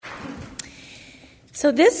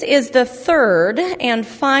So this is the third and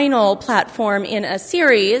final platform in a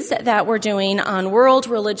series that we're doing on world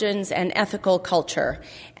religions and ethical culture,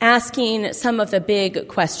 asking some of the big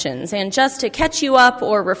questions. And just to catch you up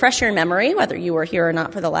or refresh your memory, whether you were here or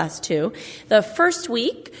not for the last two, the first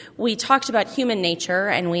week we talked about human nature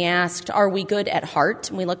and we asked, are we good at heart?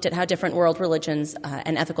 And we looked at how different world religions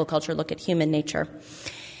and ethical culture look at human nature.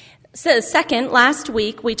 So second, last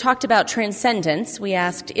week, we talked about transcendence. We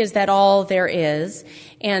asked, is that all there is?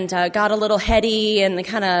 And got a little heady and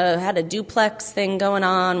kind of had a duplex thing going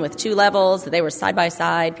on with two levels. They were side by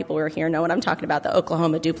side. People who are here know what I'm talking about, the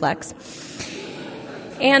Oklahoma duplex.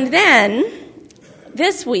 And then,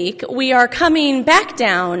 this week, we are coming back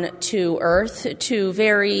down to earth, to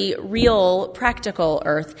very real, practical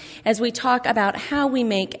earth, as we talk about how we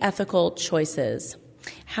make ethical choices,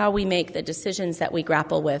 how we make the decisions that we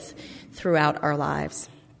grapple with throughout our lives.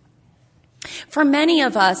 For many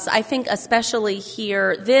of us, I think especially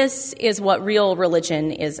here, this is what real religion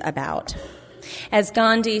is about. As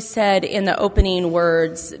Gandhi said in the opening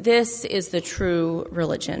words, this is the true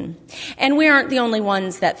religion. And we aren't the only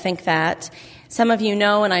ones that think that. Some of you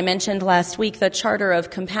know, and I mentioned last week, the Charter of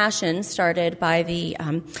Compassion started by the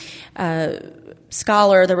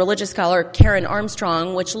the religious scholar Karen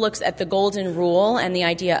Armstrong, which looks at the golden rule and the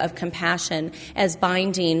idea of compassion as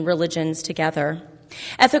binding religions together.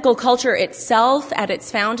 Ethical culture itself, at its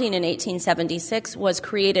founding in 1876, was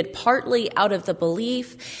created partly out of the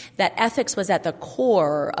belief that ethics was at the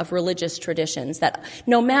core of religious traditions, that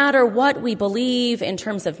no matter what we believe in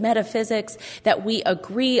terms of metaphysics, that we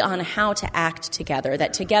agree on how to act together,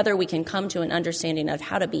 that together we can come to an understanding of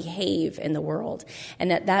how to behave in the world, and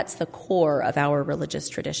that that's the core of our religious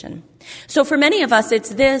tradition. So for many of us,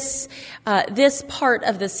 it's this part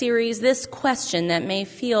of the series, this question that may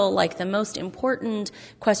feel like the most important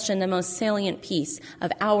question, the most salient piece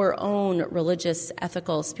of our own religious,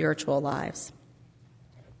 ethical, spiritual lives.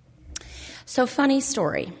 So, funny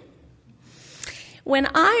story. When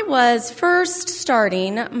I was first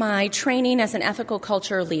starting my training as an ethical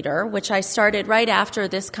culture leader, which I started right after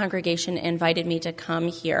this congregation invited me to come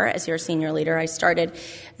here as your senior leader, I started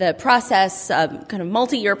the process, kind of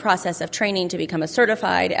multi-year process of training to become a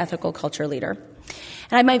certified ethical culture leader.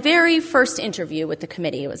 And I had my very first interview with the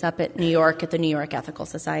committee. It was up at New York at the New York Ethical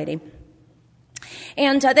Society.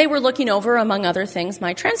 And they were looking over, among other things,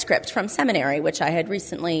 my transcript from seminary, which I had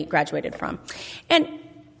recently graduated from. And,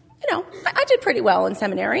 I did pretty well in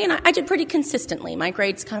seminary, and I did pretty consistently. My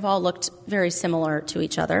grades kind of all looked very similar to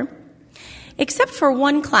each other, except for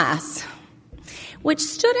one class, which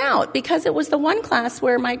stood out because it was the one class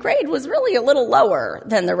where my grade was really a little lower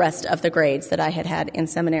than the rest of the grades that I had had in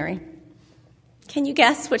seminary. Can you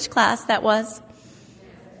guess which class that was?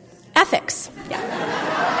 Ethics. Yeah.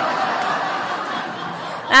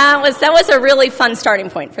 That was a really fun starting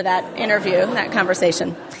point for that interview, that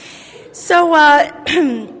conversation. So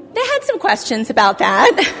they had some questions about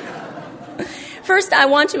that. First, I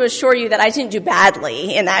want to assure you that I didn't do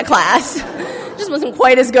badly in that class. Just wasn't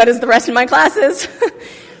quite as good as the rest of my classes.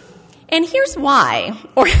 And here's why,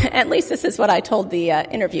 or at least this is what I told the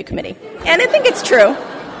interview committee. And I think it's true.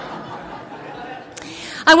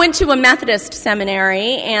 I went to a Methodist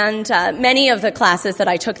seminary, and many of the classes that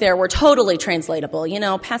I took there were totally translatable.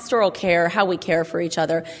 Pastoral care, how we care for each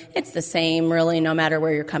other, it's the same, really, no matter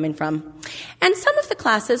where you're coming from. And some of the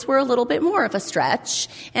classes were a little bit more of a stretch,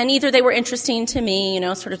 and either they were interesting to me,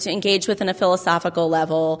 sort of to engage with on a philosophical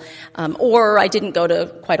level, or I didn't go to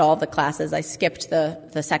quite all of the classes. I skipped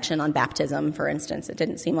the section on baptism, for instance. It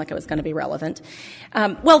didn't seem like it was going to be relevant.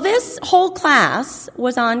 Well, this whole class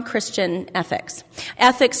was on Christian ethics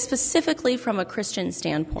specifically from a Christian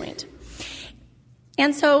standpoint.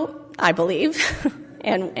 And so I believe,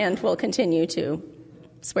 and will continue to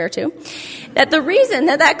swear to, that the reason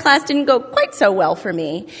that class didn't go quite so well for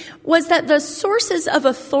me was that the sources of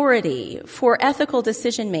authority for ethical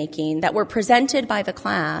decision-making that were presented by the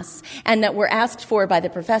class and that were asked for by the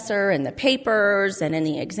professor in the papers and in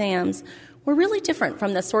the exams were really different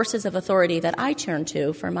from the sources of authority that I turned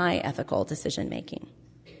to for my ethical decision-making.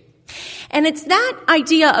 And it's that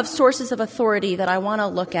idea of sources of authority that I want to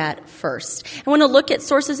look at first. I want to look at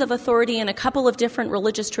sources of authority in a couple of different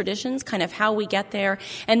religious traditions, kind of how we get there,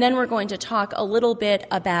 and then we're going to talk a little bit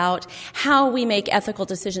about how we make ethical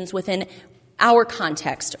decisions within our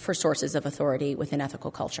context for sources of authority within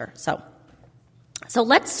ethical culture. So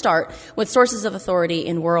let's start with sources of authority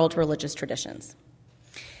in world religious traditions.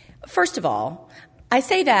 First of all, I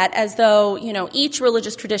say that as though, each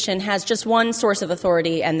religious tradition has just one source of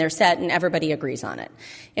authority and they're set and everybody agrees on it.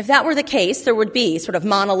 If that were the case, there would be sort of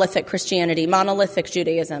monolithic Christianity, monolithic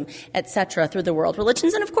Judaism, etc. through the world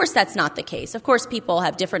religions. And of course, that's not the case. Of course, people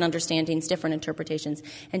have different understandings, different interpretations,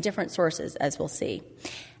 and different sources, as we'll see.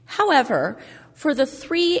 However, for the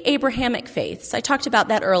three Abrahamic faiths, I talked about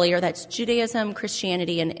that earlier, that's Judaism,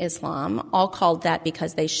 Christianity, and Islam, all called that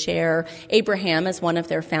because they share Abraham as one of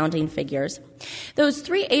their founding figures. Those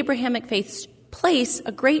three Abrahamic faiths place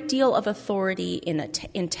a great deal of authority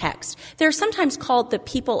in text. They're sometimes called the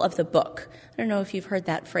people of the book. I don't know if you've heard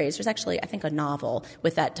that phrase. There's actually, I think, a novel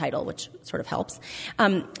with that title, which sort of helps.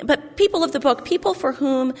 But people of the book, people for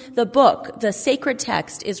whom the book, the sacred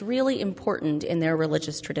text, is really important in their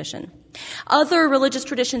religious tradition. Other religious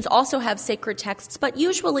traditions also have sacred texts, but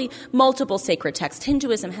usually multiple sacred texts.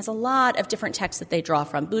 Hinduism has a lot of different texts that they draw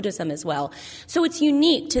from, Buddhism as well. So it's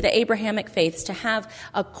unique to the Abrahamic faiths to have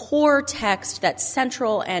a core text that's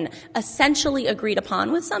central and essentially agreed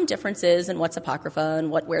upon, with some differences in what's apocrypha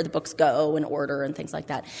and where the books go in order and things like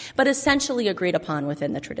that, but essentially agreed upon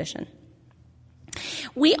within the tradition.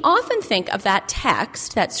 We often think of that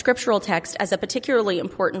text, that scriptural text, as a particularly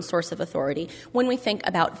important source of authority when we think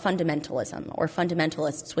about fundamentalism or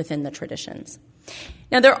fundamentalists within the traditions.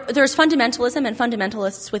 Now, there's fundamentalism and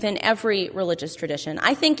fundamentalists within every religious tradition.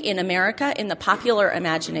 I think in America, in the popular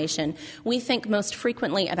imagination, we think most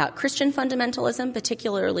frequently about Christian fundamentalism,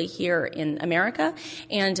 particularly here in America,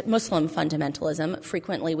 and Muslim fundamentalism.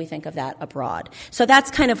 Frequently, we think of that abroad. So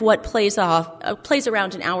that's kind of what plays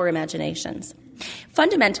around in our imaginations.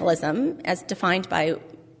 Fundamentalism, as defined by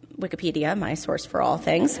Wikipedia, my source for all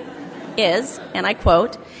things, is, and I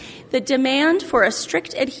quote, the demand for a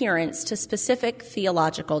strict adherence to specific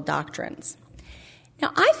theological doctrines.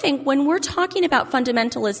 Now, I think when we're talking about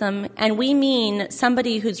fundamentalism and we mean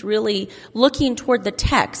somebody who's really looking toward the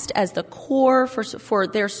text as the core for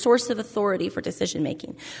their source of authority for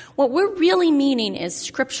decision-making, what we're really meaning is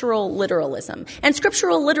scriptural literalism. And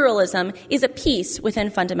scriptural literalism is a piece within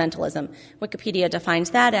fundamentalism. Wikipedia defines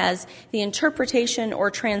that as the interpretation or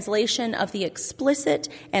translation of the explicit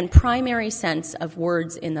and primary sense of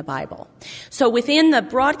words in the Bible. So within the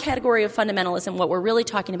broad category of fundamentalism, what we're really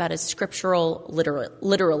talking about is scriptural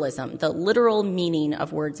literalism, the literal meaning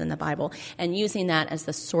of words in the Bible, and using that as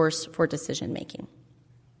the source for decision-making.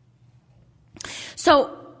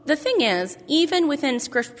 So the thing is, even within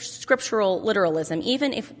scriptural literalism,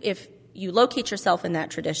 even if you locate yourself in that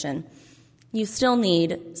tradition, you still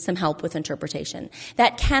need some help with interpretation.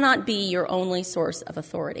 That cannot be your only source of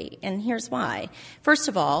authority, and here's why. First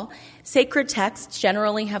of all, sacred texts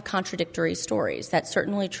generally have contradictory stories. That's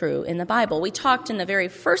certainly true in the Bible. We talked in the very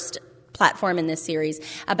first platform in this series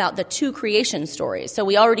about the two creation stories. So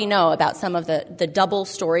we already know about some of the double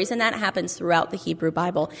stories, and that happens throughout the Hebrew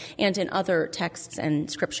Bible and in other texts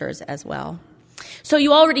and scriptures as well. So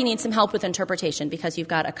you already need some help with interpretation because you've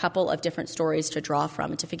got a couple of different stories to draw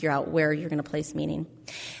from to figure out where you're going to place meaning.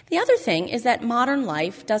 The other thing is that modern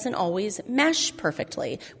life doesn't always mesh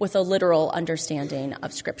perfectly with a literal understanding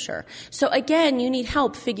of Scripture. So again, you need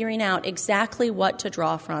help figuring out exactly what to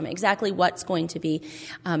draw from, exactly what's going to be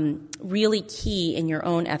really key in your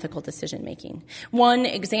own ethical decision-making. One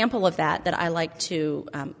example of that I like to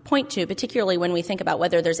point to, particularly when we think about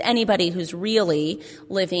whether there's anybody who's really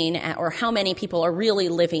living or how many people are really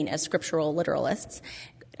living as scriptural literalists,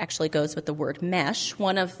 actually goes with the word mesh.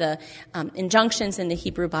 One of the injunctions in the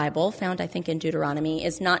Hebrew Bible, found I think in Deuteronomy,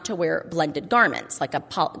 is not to wear blended garments, like a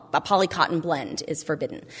polycotton blend is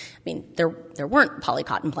forbidden. I mean, there weren't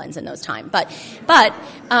polycotton blends in those times, but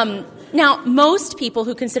now most people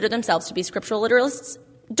who consider themselves to be scriptural literalists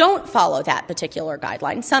don't follow that particular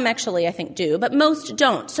guideline. Some actually, I think, do, but most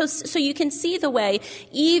don't. So you can see the way,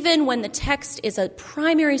 even when the text is a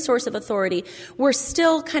primary source of authority, we're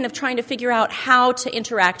still kind of trying to figure out how to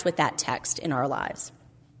interact with that text in our lives.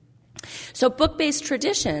 So book-based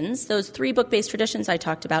traditions, those three book-based traditions I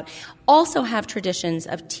talked about, also have traditions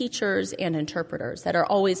of teachers and interpreters that are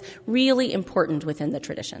always really important within the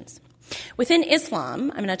traditions. Within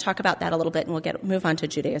Islam, I'm going to talk about that a little bit and we'll move on to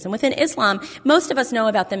Judaism. Within Islam, most of us know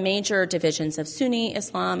about the major divisions of Sunni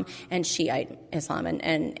Islam and Shiite Islam.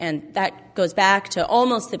 And that goes back to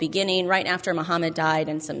almost the beginning, right after Muhammad died,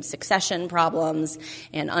 and some succession problems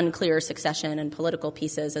and unclear succession and political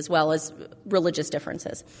pieces, as well as religious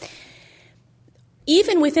differences.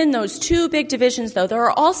 Even within those two big divisions, though, there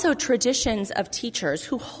are also traditions of teachers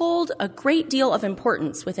who hold a great deal of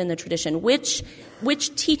importance within the tradition. Which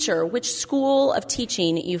teacher, which school of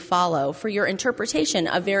teaching you follow for your interpretation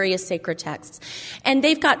of various sacred texts. And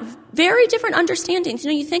they've got very different understandings.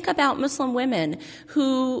 You think about Muslim women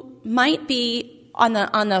who might be on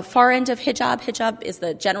the far end of hijab is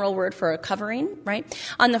the general word for a covering, right?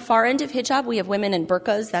 On the far end of hijab, we have women in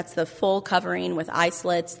burqas. That's the full covering with eye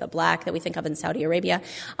slits, the black that we think of in Saudi Arabia.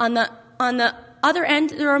 On the other end,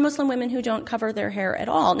 there are Muslim women who don't cover their hair at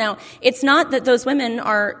all. Now, it's not that those women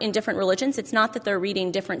are in different religions. It's not that they're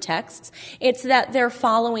reading different texts. It's that they're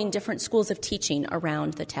following different schools of teaching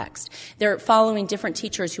around the text. They're following different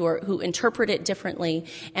teachers who interpret it differently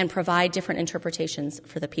and provide different interpretations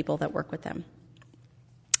for the people that work with them.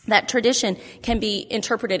 That tradition can be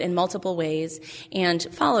interpreted in multiple ways and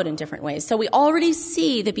followed in different ways. So we already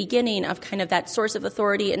see the beginning of kind of that source of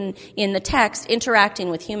authority in the text interacting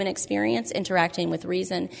with human experience, interacting with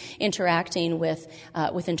reason, interacting with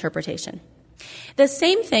interpretation. The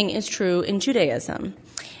same thing is true in Judaism.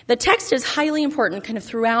 The text is highly important kind of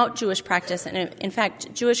throughout Jewish practice, and in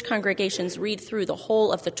fact, Jewish congregations read through the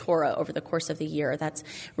whole of the Torah over the course of the year. That's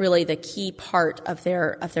really the key part of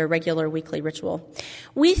their regular weekly ritual.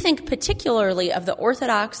 We think particularly of the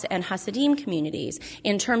Orthodox and Hasidim communities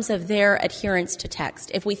in terms of their adherence to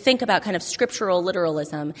text. If we think about kind of scriptural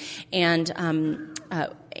literalism and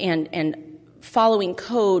following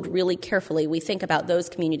code really carefully, we think about those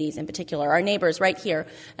communities in particular. Our neighbors right here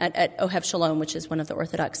at Ohev Shalom, which is one of the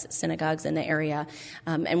Orthodox synagogues in the area,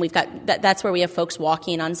 and we've got that's where we have folks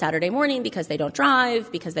walking on Saturday morning because they don't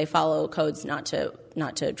drive, because they follow codes not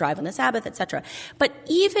to drive on the Sabbath, etc. But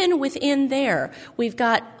even within there, we've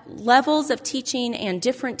got levels of teaching and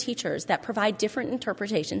different teachers that provide different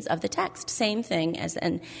interpretations of the text. Same thing as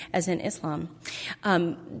in Islam.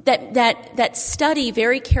 That study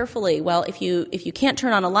very carefully. Well, if you can't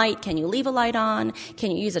turn on a light, can you leave a light on?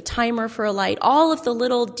 Can you use a timer for a light? All of the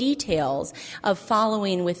little details of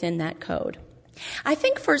following within that code. I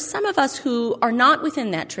think for some of us who are not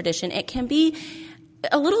within that tradition, it can be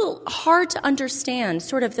a little hard to understand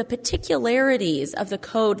sort of the particularities of the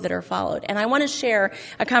code that are followed. And I want to share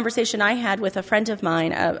a conversation I had with a friend of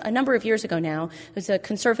mine a number of years ago now, who's a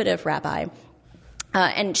conservative rabbi.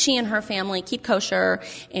 And she and her family keep kosher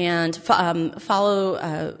and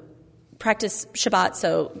practice Shabbat,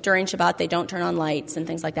 so during Shabbat they don't turn on lights and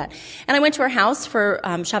things like that. And I went to her house for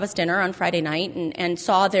Shabbos dinner on Friday night and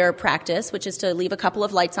saw their practice, which is to leave a couple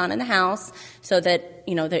of lights on in the house so that,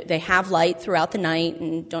 they have light throughout the night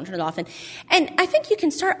and don't turn it off. And I think you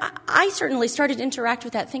can I certainly started to interact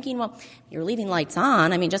with that thinking, well, you're leaving lights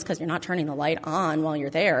on. I mean, just because you're not turning the light on while you're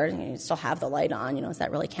there, you still have the light on, does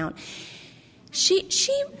that really count?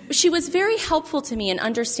 She was very helpful to me in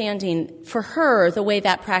understanding, for her, the way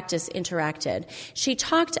that practice interacted. She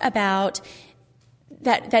talked about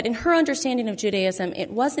that in her understanding of Judaism, it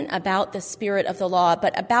wasn't about the spirit of the law,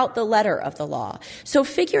 but about the letter of the law. So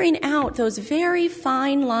figuring out those very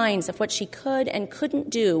fine lines of what she could and couldn't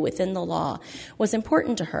do within the law was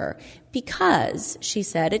important to her because, she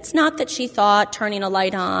said, it's not that she thought turning a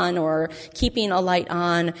light on or keeping a light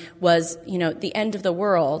on was, the end of the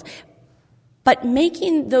world, but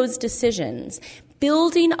making those decisions,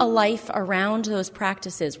 building a life around those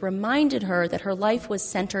practices, reminded her that her life was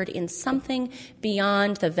centered in something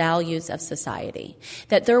beyond the values of society,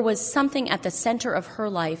 that there was something at the center of her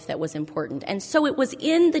life that was important. And so it was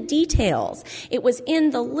in the details, it was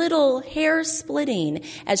in the little hair splitting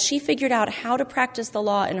as she figured out how to practice the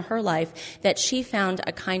law in her life that she found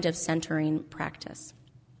a kind of centering practice.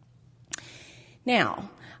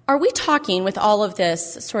 Now, are we talking with all of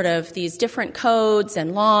this sort of these different codes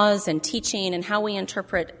and laws and teaching and how we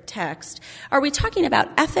interpret text? Are we talking about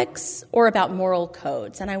ethics or about moral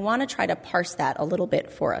codes? And I want to try to parse that a little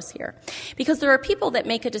bit for us here. Because there are people that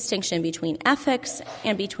make a distinction between ethics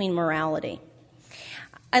and between morality.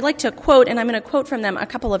 I'd like to quote, and I'm going to quote from them a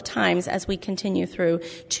couple of times as we continue through,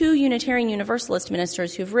 two Unitarian Universalist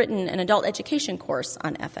ministers who've written an adult education course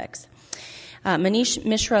on ethics. Manish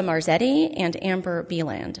Mishra Marzetti and Amber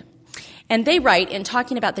Beeland. And they write in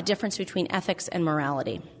talking about the difference between ethics and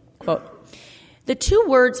morality, quote, "The two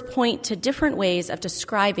words point to different ways of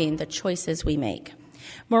describing the choices we make.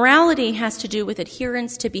 Morality has to do with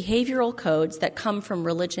adherence to behavioral codes that come from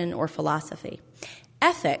religion or philosophy.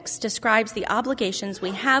 Ethics describes the obligations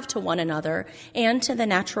we have to one another and to the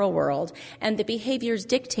natural world and the behaviors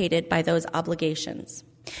dictated by those obligations.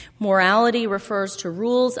 Morality refers to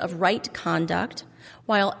rules of right conduct,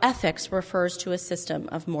 while ethics refers to a system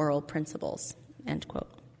of moral principles." End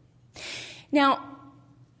quote. Now,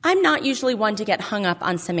 I'm not usually one to get hung up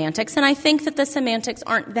on semantics, and I think that the semantics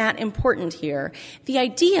aren't that important here.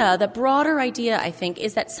 The broader idea, I think,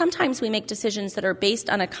 is that sometimes we make decisions that are based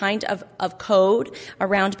on a kind of code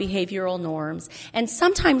around behavioral norms, and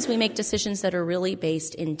sometimes we make decisions that are really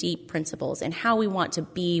based in deep principles and how we want to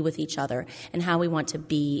be with each other and how we want to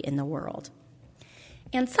be in the world.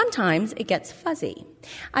 And sometimes it gets fuzzy.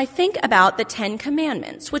 I think about the 10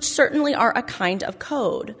 Commandments, which certainly are a kind of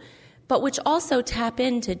code, but which also tap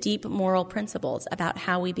into deep moral principles about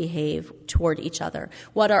how we behave toward each other,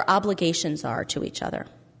 what our obligations are to each other.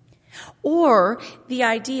 Or the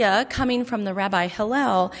idea coming from the Rabbi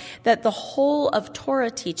Hillel that the whole of Torah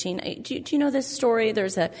teaching, do you know this story?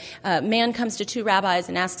 There's a man comes to two rabbis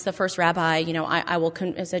and asks the first rabbi, I will,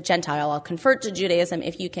 as a Gentile, I'll convert to Judaism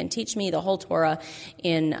if you can teach me the whole Torah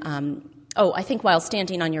in, I think while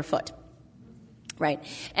standing on your foot. Right.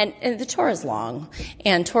 And the Torah is long,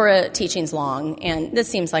 and Torah teaching's long, and this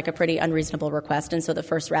seems like a pretty unreasonable request. And so the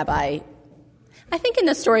first rabbi, I think in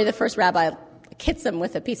the story, the first rabbi hits him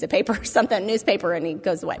with a piece of paper or something, newspaper, and he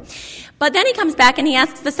goes away. But then he comes back and he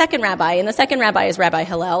asks the second rabbi, and the second rabbi is Rabbi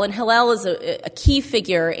Hillel, and Hillel is a key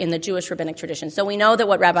figure in the Jewish rabbinic tradition. So we know that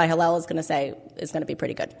what Rabbi Hillel is going to say is going to be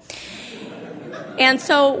pretty good. And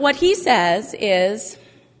so what he says is,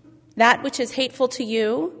 that which is hateful to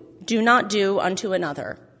you, do not do unto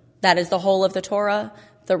another. That is the whole of the Torah.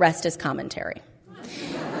 The rest is commentary.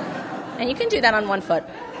 And you can do that on one foot.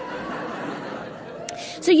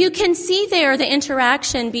 So you can see there the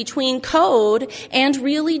interaction between code and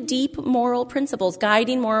really deep moral principles,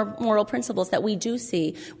 guiding moral principles that we do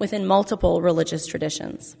see within multiple religious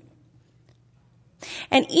traditions.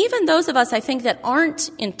 And even those of us, I think, that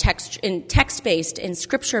aren't in text-based, in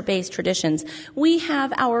scripture-based traditions, we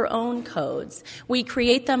have our own codes. We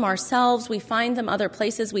create them ourselves. We find them other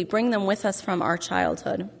places. We bring them with us from our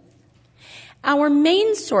childhood. Our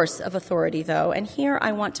main source of authority, though, and here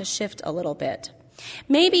I want to shift a little bit,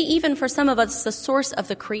 maybe even for some of us, the source of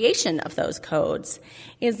the creation of those codes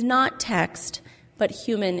is not text, but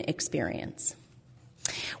human experience.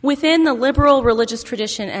 Within the liberal religious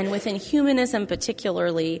tradition and within humanism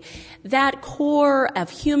particularly, that core of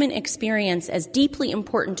human experience as deeply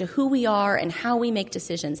important to who we are and how we make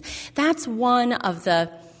decisions, that's one of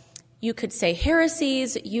the, you could say,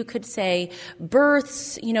 heresies, you could say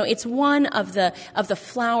births, it's one of the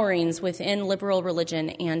flowerings within liberal religion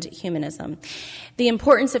and humanism. The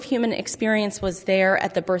importance of human experience was there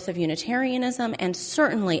at the birth of Unitarianism and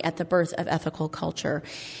certainly at the birth of ethical culture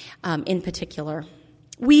in particular.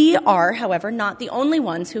 We are, however, not the only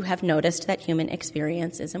ones who have noticed that human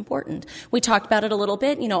experience is important. We talked about it a little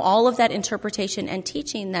bit, all of that interpretation and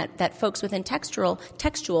teaching that folks within textual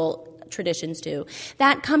traditions do,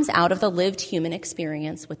 that comes out of the lived human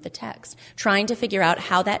experience with the text, trying to figure out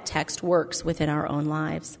how that text works within our own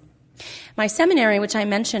lives. My seminary, which I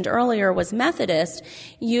mentioned earlier, was Methodist,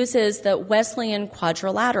 uses the Wesleyan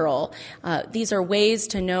quadrilateral. These are ways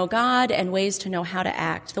to know God and ways to know how to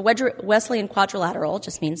act. The Wesleyan quadrilateral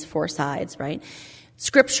just means four sides, right?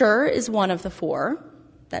 Scripture is one of the four.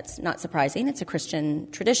 That's not surprising. It's a Christian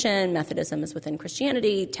tradition. Methodism is within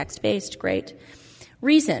Christianity, text-based, great.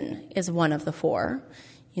 Reason is one of the four.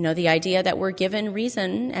 The idea that we're given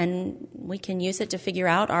reason and we can use it to figure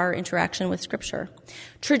out our interaction with Scripture.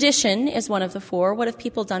 Tradition is one of the four. What have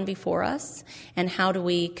people done before us? And how do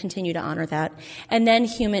we continue to honor that? And then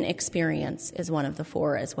human experience is one of the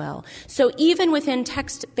four as well. So even within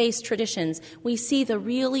text-based traditions, we see the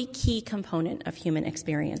really key component of human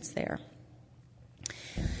experience there.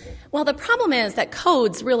 Well, the problem is that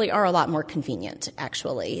codes really are a lot more convenient,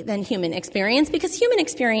 actually, than human experience, because human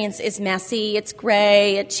experience is messy, it's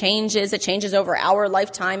gray, it changes over our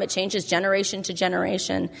lifetime, it changes generation to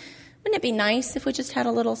generation. Wouldn't it be nice if we just had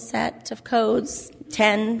a little set of codes,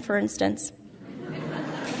 10, for instance?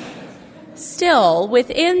 Still,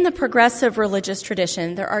 within the progressive religious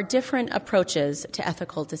tradition, there are different approaches to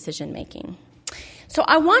ethical decision-making. So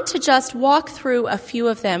I want to just walk through a few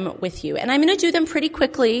of them with you. And I'm going to do them pretty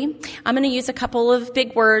quickly. I'm going to use a couple of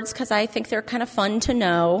big words because I think they're kind of fun to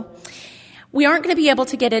know. We aren't going to be able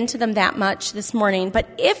to get into them that much this morning, but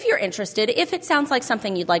if you're interested, if it sounds like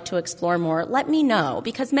something you'd like to explore more, let me know,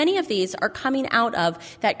 because many of these are coming out of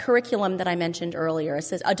that curriculum that I mentioned earlier. It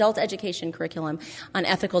says adult education curriculum on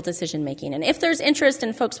ethical decision-making. And if there's interest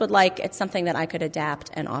and folks would like, it's something that I could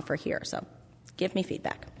adapt and offer here. So give me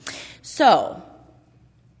feedback. So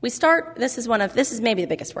we start, this is maybe the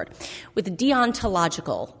biggest word, with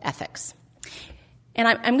deontological ethics. And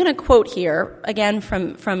I'm going to quote here, again,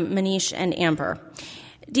 from Manish and Amber.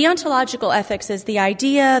 Deontological ethics is the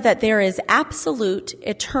idea that there is absolute,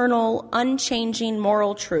 eternal, unchanging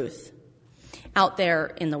moral truth out there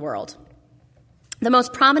in the world. The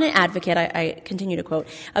most prominent advocate, I continue to quote,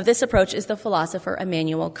 of this approach is the philosopher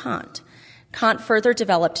Immanuel Kant. Kant further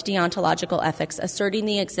developed deontological ethics, asserting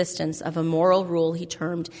the existence of a moral rule he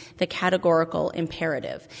termed the categorical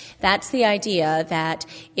imperative. That's the idea that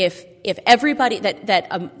if everybody,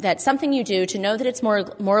 that something you do to know that it's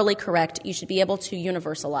morally correct, you should be able to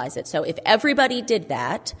universalize it. So if everybody did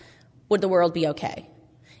that, would the world be okay?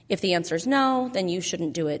 If the answer is no, then you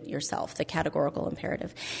shouldn't do it yourself, the categorical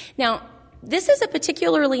imperative. Now, this is a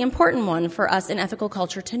particularly important one for us in ethical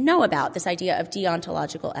culture to know about, this idea of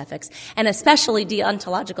deontological ethics, and especially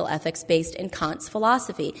deontological ethics based in Kant's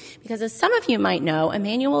philosophy. Because as some of you might know,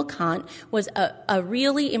 Immanuel Kant was a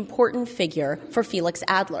really important figure for Felix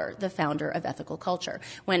Adler, the founder of ethical culture.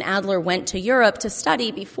 When Adler went to Europe to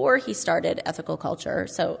study before he started ethical culture,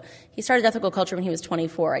 so he started ethical culture when he was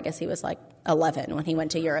 24. I guess he was like 11 when he went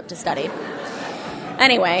to Europe to study.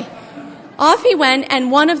 Anyway, off he went, and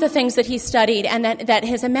one of the things that he studied and that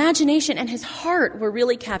his imagination and his heart were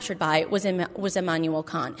really captured by was Immanuel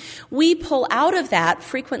Kant. We pull out of that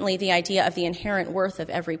frequently the idea of the inherent worth of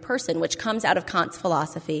every person, which comes out of Kant's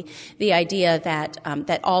philosophy, the idea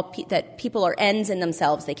that people are ends in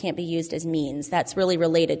themselves, they can't be used as means. That's really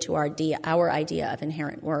related to our idea of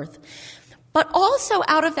inherent worth. But also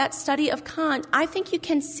out of that study of Kant, I think you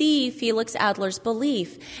can see Felix Adler's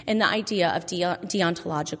belief in the idea of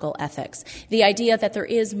deontological ethics, the idea that there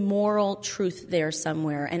is moral truth there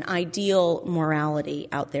somewhere, an ideal morality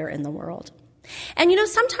out there in the world. And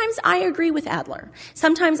sometimes I agree with Adler.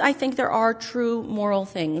 Sometimes I think there are true moral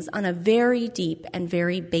things on a very deep and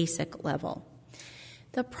very basic level.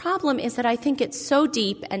 The problem is that I think it's so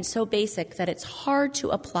deep and so basic that it's hard to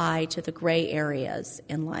apply to the gray areas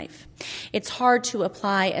in life. It's hard to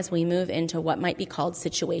apply as we move into what might be called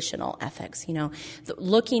situational ethics,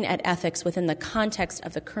 looking at ethics within the context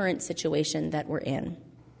of the current situation that we're in.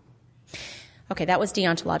 Okay, that was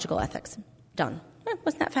deontological ethics. Done.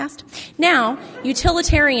 Wasn't that fast? Now,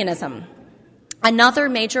 utilitarianism. Another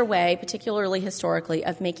major way, particularly historically,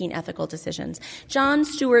 of making ethical decisions. John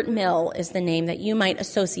Stuart Mill is the name that you might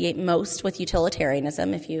associate most with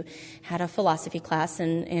utilitarianism if you had a philosophy class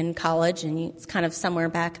in college, and it's kind of somewhere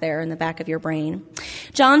back there in the back of your brain.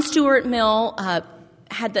 John Stuart Mill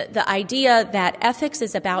had the idea that ethics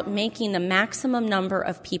is about making the maximum number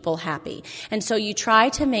of people happy. And so you try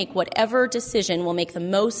to make whatever decision will make the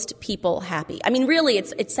most people happy. I mean, really,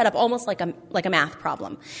 it's set up almost like a math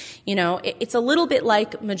problem. It's a little bit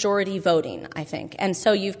like majority voting, I think. And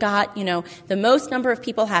so you've got, the most number of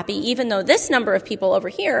people happy, even though this number of people over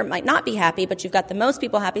here might not be happy, but you've got the most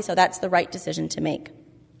people happy, so that's the right decision to make.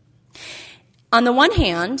 On the one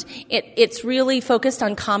hand, it's really focused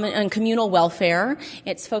on communal welfare.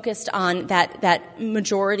 It's focused on that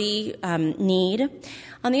majority need.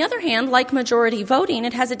 On the other hand, like majority voting,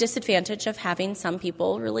 it has a disadvantage of having some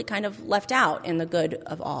people really kind of left out in the good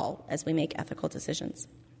of all as we make ethical decisions.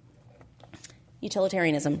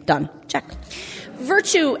 Utilitarianism, done. Check.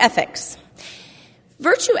 Virtue ethics.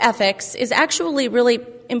 Virtue ethics is actually really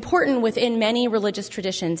important within many religious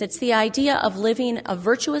traditions. It's the idea of living a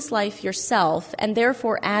virtuous life yourself and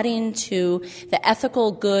therefore adding to the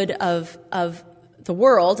ethical good of the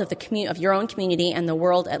world, of your own community and the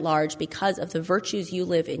world at large because of the virtues you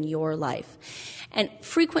live in your life. And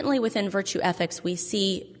frequently within virtue ethics, we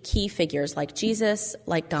see key figures like Jesus,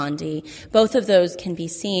 like Gandhi. Both of those can be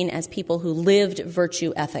seen as people who lived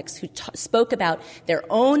virtue ethics, who spoke about their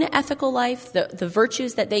own ethical life, the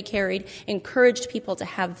virtues that they carried, encouraged people to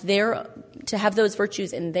have those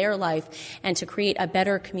virtues in their life and to create a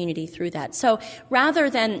better community through that. So rather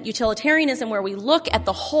than utilitarianism where we look at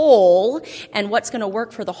the whole and what's going to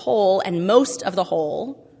work for the whole and most of the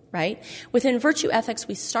whole, right? Within virtue ethics,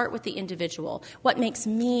 we start with the individual. What makes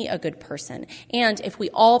me a good person? And if we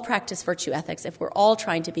all practice virtue ethics, if we're all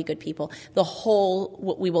trying to be good people, the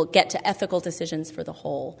whole, we will get to ethical decisions for the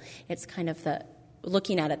whole. It's kind of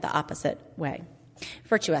looking at it the opposite way.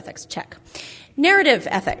 Virtue ethics, check. Narrative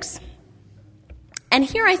ethics. And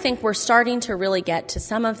here I think we're starting to really get to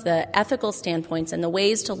some of the ethical standpoints and the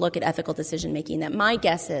ways to look at ethical decision-making that my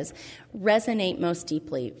guess is resonate most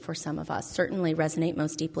deeply for some of us, certainly resonate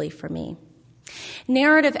most deeply for me.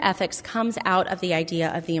 Narrative ethics comes out of the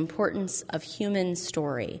idea of the importance of human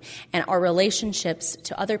story and our relationships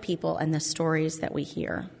to other people and the stories that we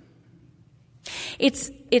hear. It's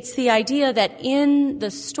the idea that in the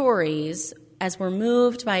stories, as we're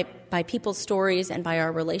moved by people's stories and by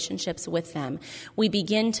our relationships with them, we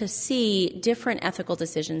begin to see different ethical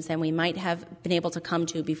decisions than we might have been able to come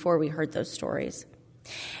to before we heard those stories.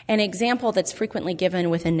 An example that's frequently given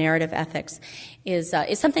within narrative ethics is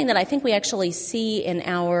something that I think we actually see in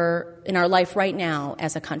our life right now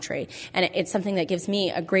as a country, and it's something that gives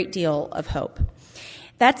me a great deal of hope.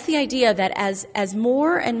 That's the idea that as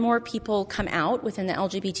more and more people come out within the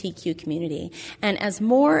LGBTQ community, and as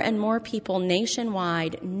more and more people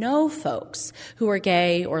nationwide know folks who are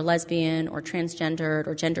gay or lesbian or transgendered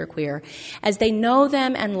or genderqueer, as they know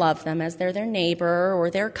them and love them, as they're their neighbor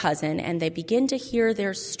or their cousin, and they begin to hear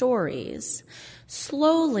their stories,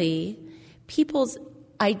 slowly people's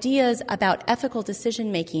ideas about ethical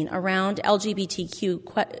decision-making around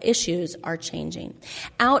LGBTQ issues are changing.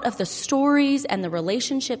 Out of the stories and the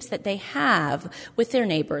relationships that they have with their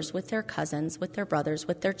neighbors, with their cousins, with their brothers,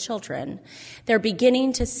 with their children, they're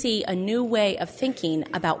beginning to see a new way of thinking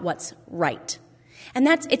about what's right. And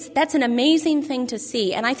that's an amazing thing to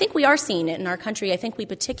see. And I think we are seeing it in our country. I think we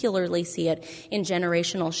particularly see it in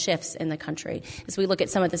generational shifts in the country as we look at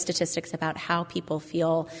some of the statistics about how people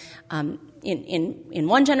feel in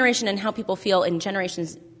one generation and how people feel in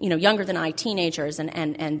generations, younger than I, teenagers,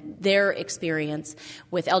 and their experience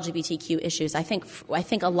with LGBTQ issues. I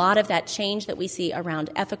think a lot of that change that we see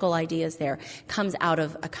around ethical ideas there comes out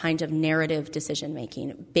of a kind of narrative decision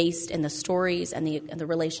making based in the stories and the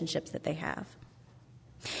relationships that they have.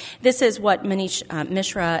 This is what Manish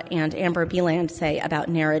Mishra and Amber Beland say about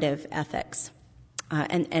narrative ethics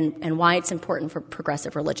and why it's important for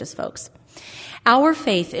progressive religious folks. Our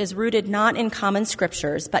faith is rooted not in common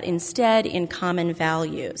scriptures, but instead in common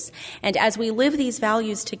values. And as we live these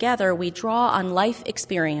values together, we draw on life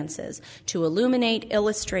experiences to illuminate,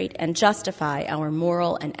 illustrate, and justify our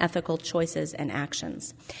moral and ethical choices and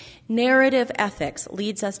actions. Narrative ethics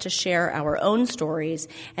leads us to share our own stories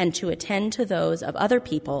and to attend to those of other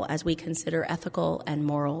people as we consider ethical and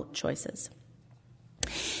moral choices.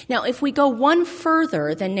 Now, if we go one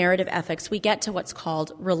further than narrative ethics, we get to what's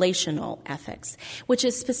called relational ethics, which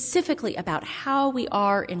is specifically about how we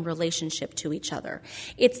are in relationship to each other.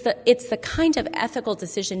 It's the kind of ethical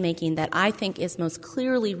decision-making that I think is most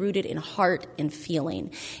clearly rooted in heart and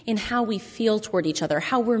feeling, in how we feel toward each other,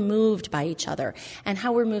 how we're moved by each other, and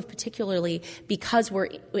how we're moved particularly because we're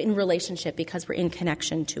in relationship, because we're in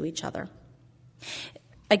connection to each other.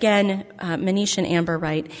 Again, Manish and Amber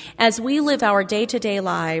write, as we live our day-to-day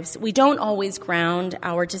lives, we don't always ground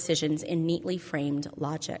our decisions in neatly framed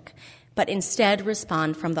logic, but instead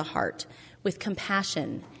respond from the heart with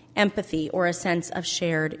compassion, empathy, or a sense of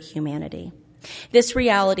shared humanity. This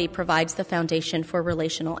reality provides the foundation for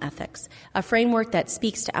relational ethics, a framework that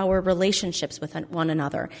speaks to our relationships with one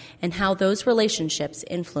another and how those relationships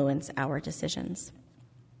influence our decisions.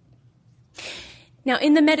 Now,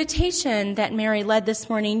 in the meditation that Mary led this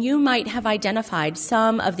morning, you might have identified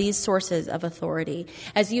some of these sources of authority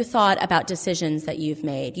as you thought about decisions that you've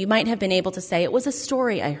made. You might have been able to say, it was a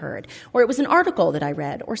story I heard, or it was an article that I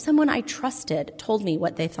read, or someone I trusted told me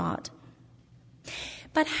what they thought.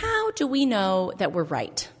 But how do we know that we're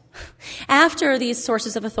right? After these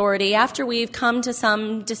sources of authority, after we've come to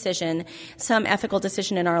some decision, some ethical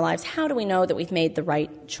decision in our lives, how do we know that we've made the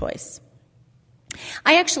right choice?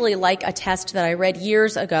 I actually like a test that I read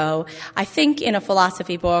years ago, I think in a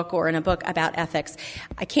philosophy book or in a book about ethics.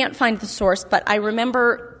 I can't find the source, but I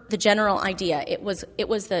remember the general idea. It was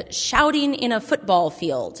the shouting in a football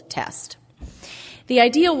field test. The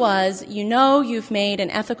idea was, you've made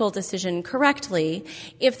an ethical decision correctly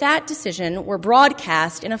if that decision were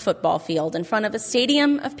broadcast in a football field in front of a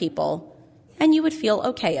stadium of people, and you would feel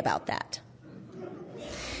okay about that.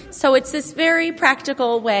 So it's this very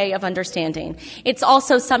practical way of understanding. It's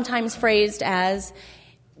also sometimes phrased as,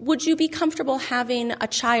 would you be comfortable having a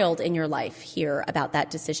child in your life hear about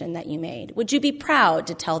that decision that you made? Would you be proud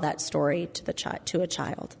to tell that story to a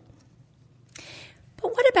child?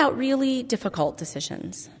 But what about really difficult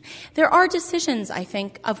decisions? There are decisions, I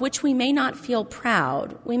think, of which we may not feel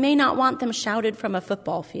proud. We may not want them shouted from a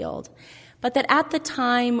football field, but that at the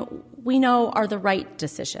time we know are the right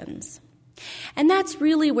decisions. And that's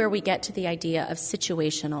really where we get to the idea of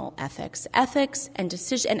situational ethics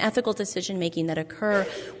and ethical decision-making that occur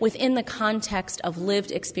within the context of lived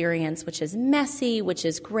experience, which is messy, which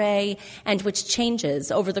is gray, and which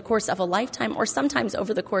changes over the course of a lifetime or sometimes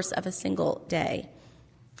over the course of a single day.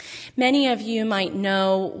 Many of you might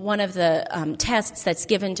know one of the tests that's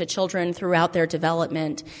given to children throughout their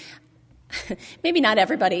development. Maybe not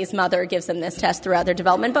everybody's mother gives them this test throughout their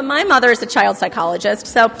development, but my mother is a child psychologist,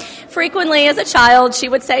 so frequently as a child she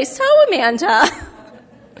would say, "So, Amanda,"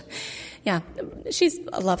 yeah, she's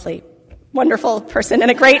a lovely, wonderful person and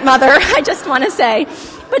a great mother, I just want to say,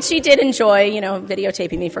 but she did enjoy,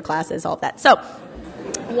 videotaping me for classes, all of that. So,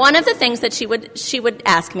 One of the things that she would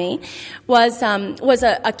ask me was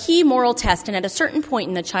a key moral test, and at a certain point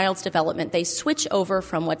in the child's development, they switch over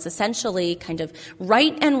from what's essentially kind of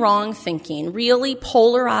right and wrong thinking, really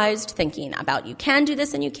polarized thinking about you can do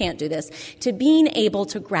this and you can't do this, to being able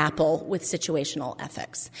to grapple with situational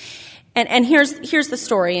ethics. And here's the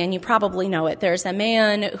story, and you probably know it. There's a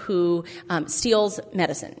man who steals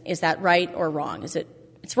medicine. Is that right or wrong?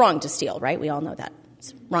 It's wrong to steal, right? We all know that.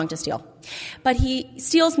 It's wrong to steal. But he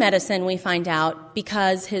steals medicine, we find out,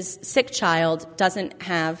 because his sick child doesn't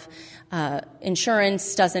have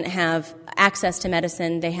insurance, doesn't have access to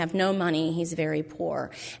medicine. They have no money. He's very poor.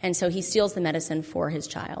 And so he steals the medicine for his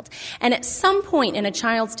child. And at some point in a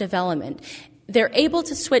child's development, they're able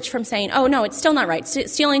to switch from saying, oh, no, it's still not right.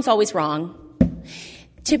 Stealing's always wrong,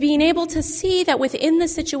 to being able to see that within the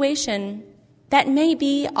situation, that may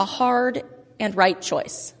be a hard and right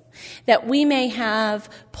choice. That we may have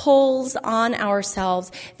pulls on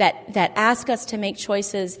ourselves that ask us to make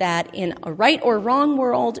choices that in a right or wrong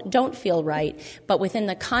world don't feel right, but within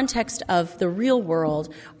the context of the real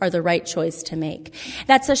world are the right choice to make.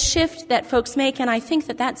 That's a shift that folks make, and I think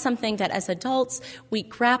that that's something that as adults we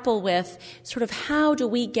grapple with, sort of how do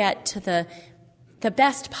we get to the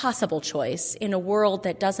best possible choice in a world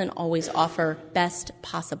that doesn't always offer best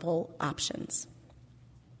possible options.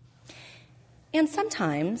 And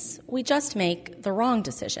sometimes we just make the wrong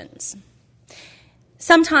decisions.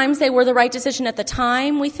 Sometimes they were the right decision at the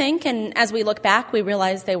time, we think, and as we look back, we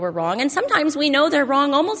realize they were wrong. And sometimes we know they're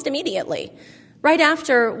wrong almost immediately, right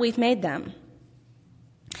after we've made them.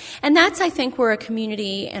 And that's, I think, where a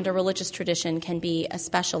community and a religious tradition can be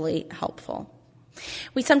especially helpful.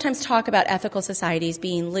 We sometimes talk about ethical societies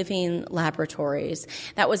being living laboratories.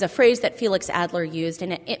 That was a phrase that Felix Adler used,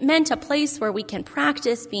 and it meant a place where we can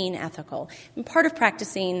practice being ethical. And part of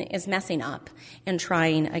practicing is messing up and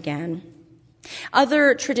trying again.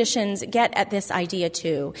 Other traditions get at this idea,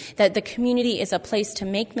 too, that the community is a place to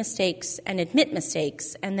make mistakes and admit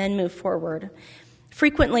mistakes and then move forward.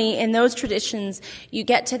 Frequently, in those traditions, you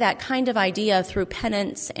get to that kind of idea through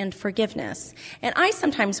penance and forgiveness. And I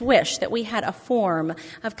sometimes wish that we had a form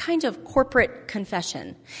of kind of corporate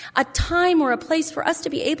confession, a time or a place for us to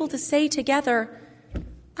be able to say together,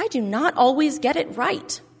 I do not always get it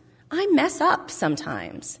right. I mess up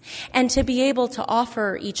sometimes. And to be able to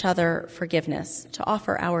offer each other forgiveness, to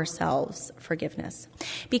offer ourselves forgiveness.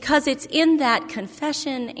 Because it's in that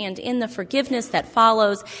confession and in the forgiveness that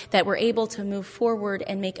follows that we're able to move forward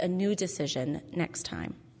and make a new decision next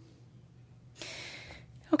time.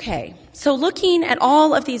 Okay, so looking at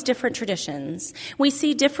all of these different traditions, we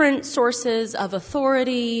see different sources of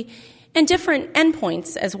authority and different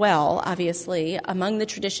endpoints as well, obviously, among the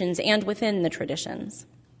traditions and within the traditions.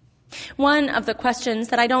 One of the questions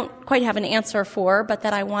that I don't quite have an answer for, but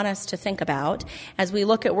that I want us to think about as we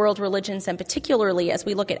look at world religions, and particularly as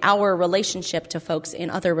we look at our relationship to folks in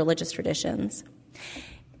other religious traditions,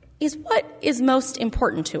 is what is most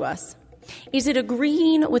important to us? Is it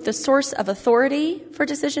agreeing with the source of authority for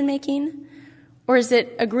decision-making, or is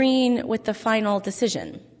it agreeing with the final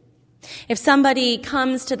decision? If somebody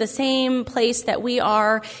comes to the same place that we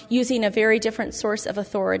are using a very different source of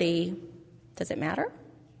authority, does it matter?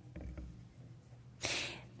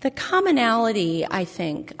 The commonality, I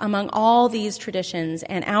think, among all these traditions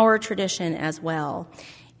and our tradition as well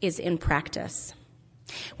is in practice.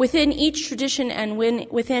 Within each tradition and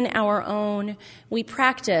within our own, we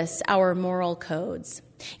practice our moral codes.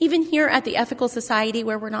 Even here at the Ethical Society,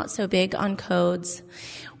 where we're not so big on codes,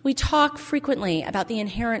 we talk frequently about the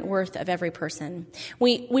inherent worth of every person.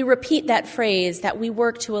 We repeat that phrase that we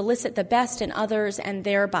work to elicit the best in others and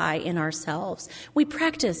thereby in ourselves. We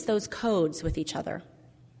practice those codes with each other.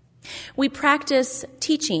 We practice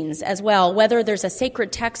teachings as well, whether there's a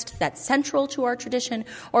sacred text that's central to our tradition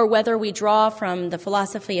or whether we draw from the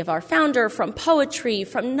philosophy of our founder, from poetry,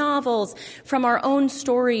 from novels, from our own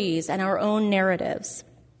stories and our own narratives.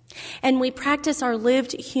 And we practice our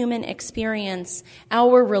lived human experience,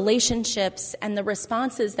 our relationships, and the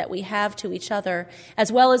responses that we have to each other,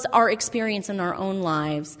 as well as our experience in our own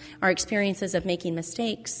lives, our experiences of making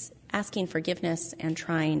mistakes, asking forgiveness, and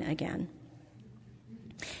trying again.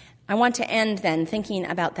 I want to end then thinking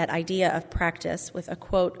about that idea of practice with a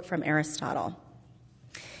quote from Aristotle.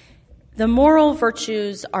 The moral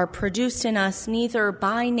virtues are produced in us neither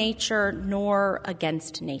by nature nor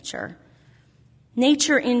against nature.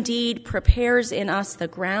 Nature indeed prepares in us the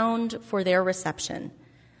ground for their reception,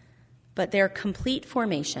 but their complete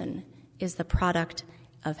formation is the product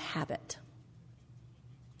of habit.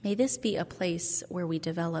 May this be a place where we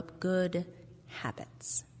develop good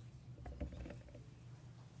habits.